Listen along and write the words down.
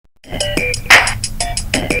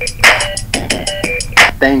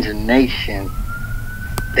Danger Nation,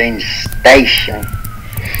 Danger Station,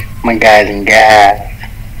 my guys and gals,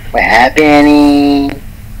 what happening?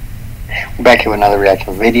 We're back here with another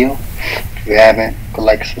reaction video. If you haven't, go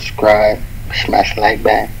like, subscribe, smash the like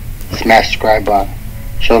button, smash the subscribe button,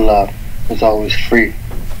 show love. It's always free.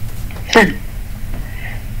 We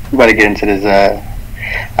better get into this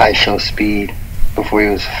Ishowspeed before he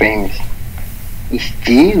was famous. Let's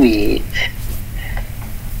do it.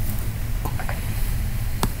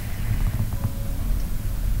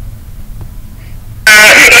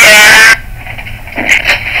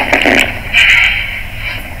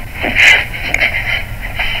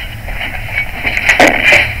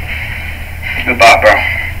 Goodbye, bro.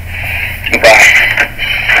 Goodbye.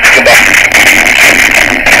 Goodbye.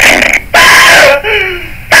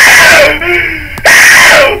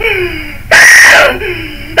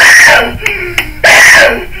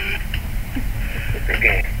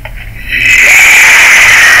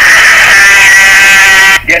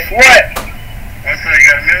 Guess what? What's up? You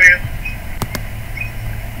got $1 million?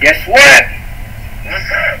 Guess what?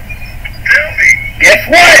 What's up? Tell me. Guess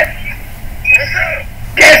what? What's up?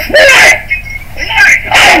 Guess what? What?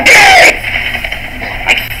 I'm dead!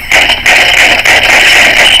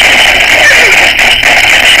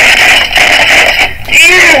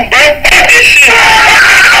 Ew, bro, fuck this shit!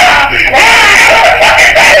 What the fuck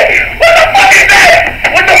is that?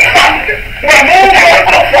 What the fuck? Bro, move, bro, what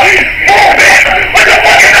the fuck? Move, bitch! What the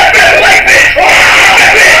fuck is that, bitch? Like, bitch! What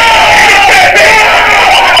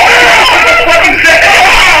the fuck is that?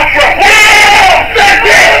 Bro, what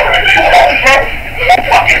the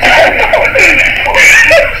fuck is that?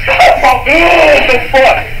 What the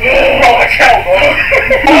fuck? Bro, watch out, bro.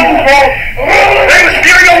 Move, bro. They was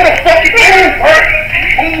stereo on the fucking move, bro.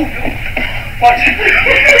 Move. Watch it.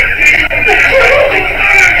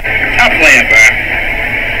 I'm playing, bro.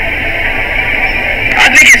 I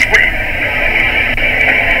think it's real.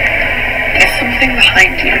 There's something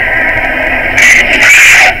behind you.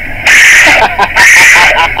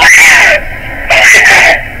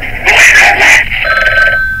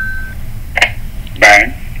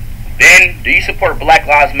 Burn. Then, do you support Black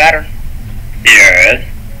Lives Matter? Yes.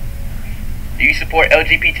 Do you support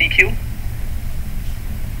LGBTQ?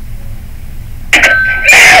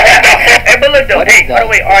 Hey, but look though, hey, hold on,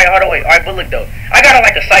 wait, alright, but look though, I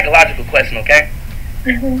got a psychological question, okay?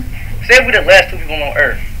 Say if we the last two people on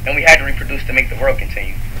Earth, and we had to reproduce to make the world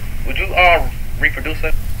continue, would you reproduce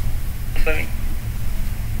it?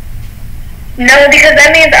 No, because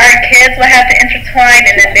that means our kids will have to intertwine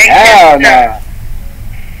and then they Hell can no.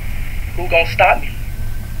 Who gonna stop me?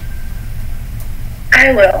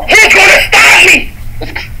 I will. Who's gonna stop me?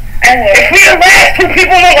 I will. If we the last two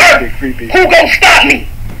people on Earth, who gonna stop me?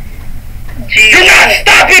 You're not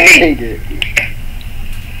stopping me!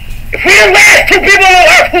 If we the last two people on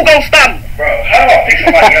Earth, who gonna stop me? Bro, how do I pick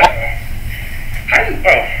somebody up, bro? How do you,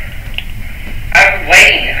 bro? I'm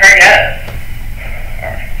waiting, hurry up.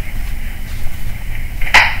 Alright.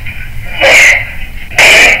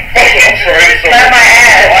 I'm sorry. Slap my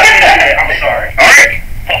ass. I'm sorry. Alright?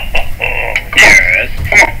 Yes.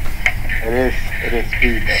 Come on. It is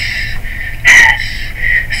speed though.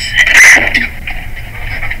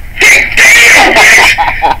 Damn!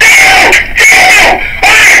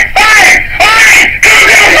 Alright! Come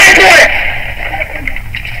on, boy!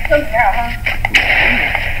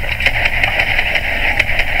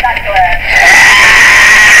 Not glad.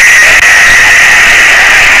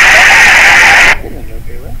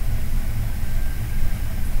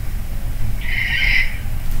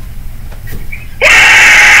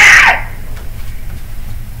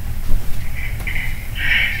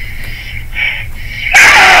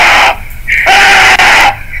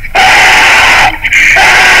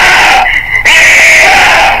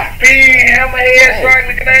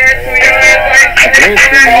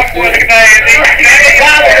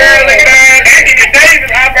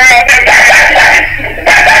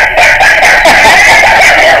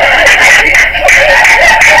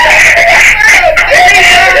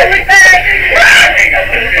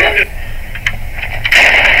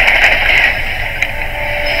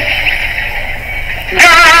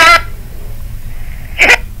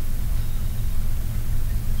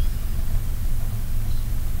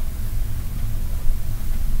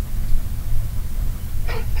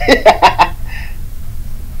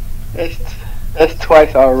 That's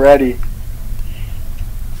twice already.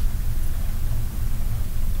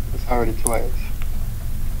 That's already twice.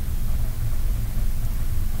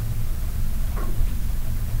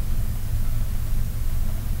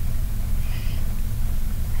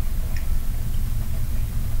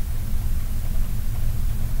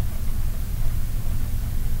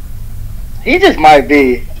 He just might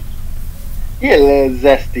be. He a little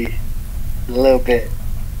zesty. A little bit.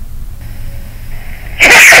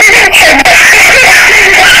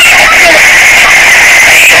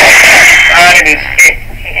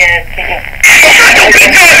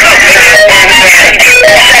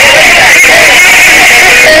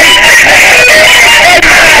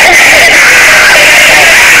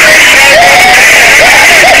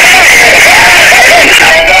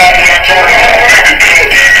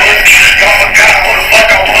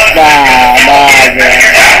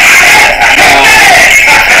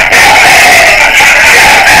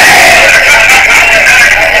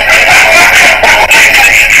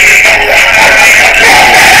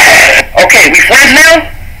 Okay, we friends now?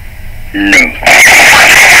 No.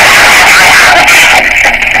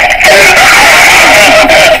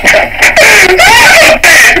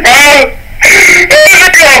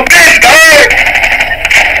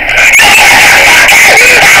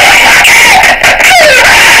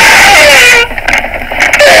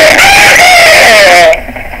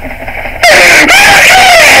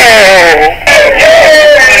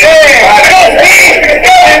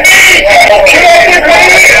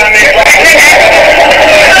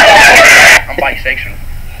 I'm bisexual.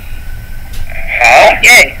 Huh? I'm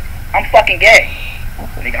gay. I'm fucking gay.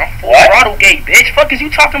 Nigga, I'm full throttle gay, bitch. Fuck is you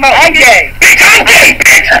talking about? I'm gay. Bitch, I'm gay,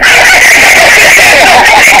 bitch.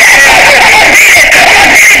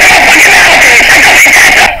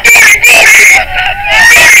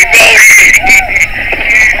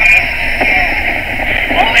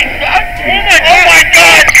 Oh my god. Oh my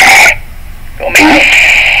god. Go make me.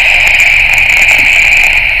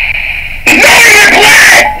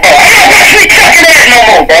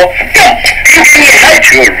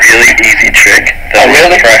 A really easy trick that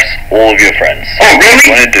will impress all of your friends. Oh, really? What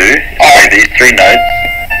you want to do is play these 3 notes.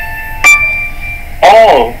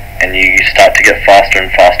 Oh. And you start to get faster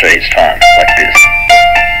and faster each time, like this.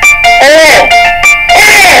 Oh!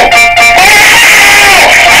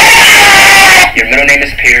 Your middle name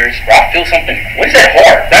is Piers. I feel something. What is that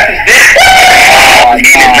heart? That's his dick. Oh,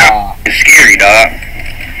 no. It's scary, dog.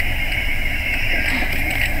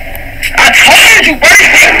 I told you, buddy!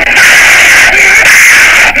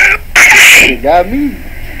 You got me.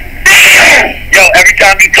 Yo, every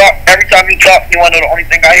time you talk, you wanna know the only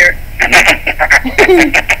thing I hear?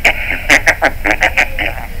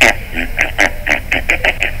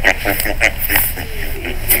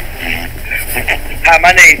 Hi,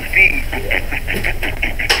 my name's Pete.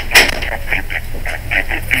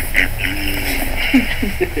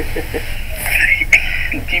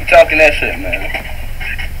 Keep talking that shit, man.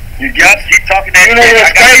 You keep talking that shit. You know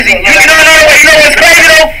what's crazy? You know what's crazy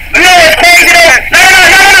though? You know what's crazy though?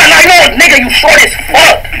 No, nigga, you short as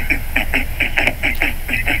fuck.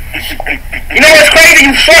 You know what's crazy?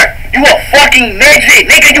 You short. You a fucking midget,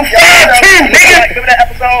 nigga. You 5'2", nigga. Remember that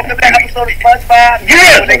episode of SpongeBob?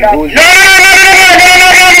 Yeah. No. You know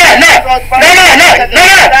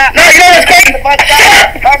what's crazy?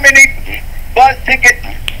 How many bus tickets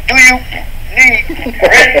do you need?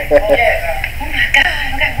 Ready? Oh my god,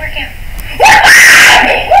 I gotta work out.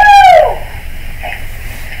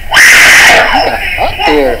 Up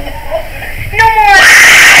here. No more.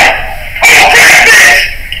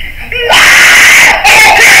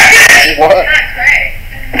 What? Not great.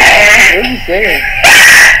 What are you saying?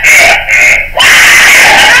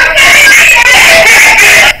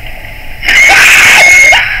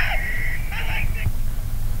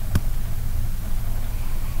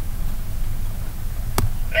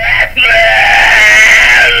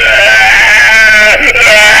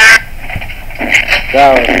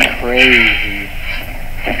 That was crazy.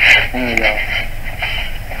 There we go.